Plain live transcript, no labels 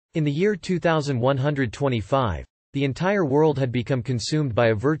In the year 2125, the entire world had become consumed by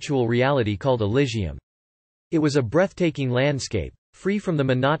a virtual reality called Elysium. It was a breathtaking landscape, free from the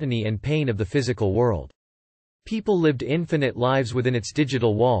monotony and pain of the physical world. People lived infinite lives within its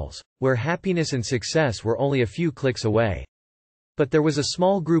digital walls, where happiness and success were only a few clicks away. But there was a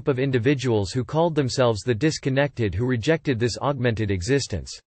small group of individuals who called themselves the disconnected who rejected this augmented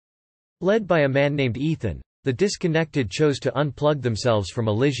existence. Led by a man named Ethan, the disconnected chose to unplug themselves from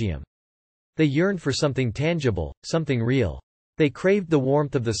Elysium. They yearned for something tangible, something real. They craved the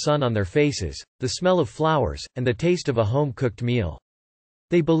warmth of the sun on their faces, the smell of flowers, and the taste of a home-cooked meal.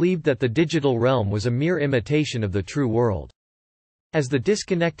 They believed that the digital realm was a mere imitation of the true world. As the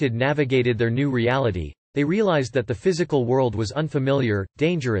disconnected navigated their new reality, they realized that the physical world was unfamiliar,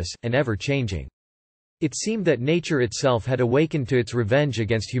 dangerous, and ever-changing. It seemed that nature itself had awakened to its revenge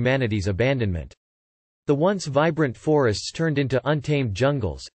against humanity's abandonment. The once vibrant forests turned into untamed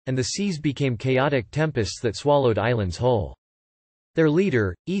jungles, and the seas became chaotic tempests that swallowed islands whole. Their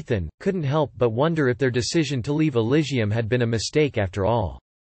leader, Ethan, couldn't help but wonder if their decision to leave Elysium had been a mistake after all.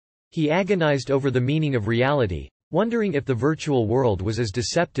 He agonized over the meaning of reality, wondering if the virtual world was as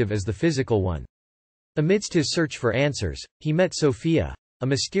deceptive as the physical one. Amidst his search for answers, he met Sophia, a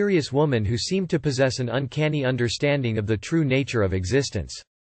mysterious woman who seemed to possess an uncanny understanding of the true nature of existence.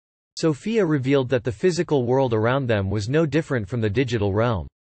 Sophia revealed that the physical world around them was no different from the digital realm.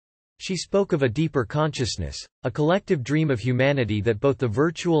 She spoke of a deeper consciousness, a collective dream of humanity that both the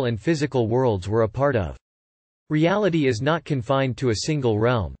virtual and physical worlds were a part of. Reality is not confined to a single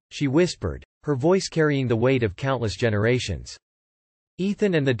realm, she whispered, her voice carrying the weight of countless generations.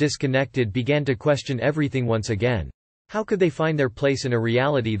 Ethan and the disconnected began to question everything once again. How could they find their place in a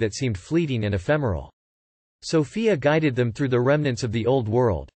reality that seemed fleeting and ephemeral? Sophia guided them through the remnants of the old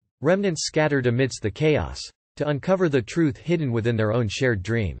world, remnants scattered amidst the chaos, to uncover the truth hidden within their own shared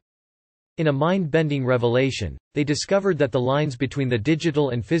dream. In a mind-bending revelation, they discovered that the lines between the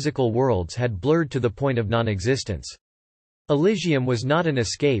digital and physical worlds had blurred to the point of non-existence. Elysium was not an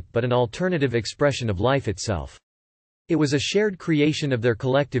escape but an alternative expression of life itself. It was a shared creation of their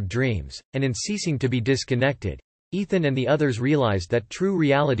collective dreams, and in ceasing to be disconnected, Ethan and the others realized that true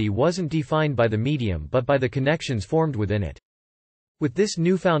reality wasn't defined by the medium but by the connections formed within it. With this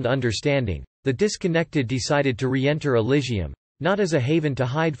newfound understanding, the disconnected decided to re-enter Elysium, not as a haven to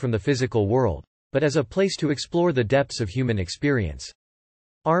hide from the physical world, but as a place to explore the depths of human experience.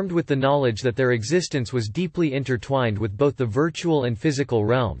 Armed with the knowledge that their existence was deeply intertwined with both the virtual and physical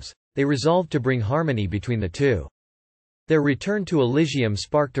realms, they resolved to bring harmony between the two. Their return to Elysium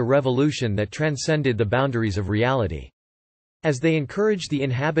sparked a revolution that transcended the boundaries of reality. As they encouraged the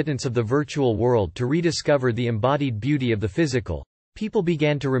inhabitants of the virtual world to rediscover the embodied beauty of the physical, people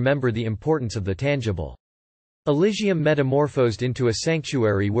began to remember the importance of the tangible. Elysium metamorphosed into a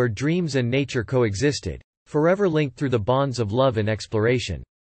sanctuary where dreams and nature coexisted, forever linked through the bonds of love and exploration.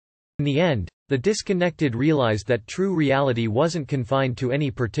 In the end, the disconnected realized that true reality wasn't confined to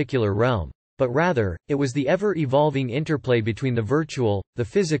any particular realm, but rather, it was the ever-evolving interplay between the virtual, the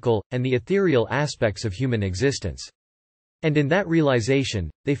physical, and the ethereal aspects of human existence. And in that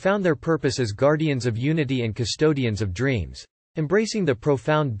realization, they found their purpose as guardians of unity and custodians of dreams, embracing the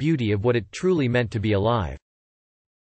profound beauty of what it truly meant to be alive.